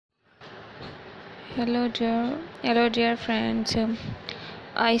Hello dear friends.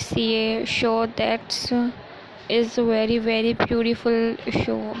 I see a show that's is very very beautiful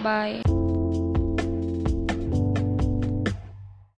show. Bye.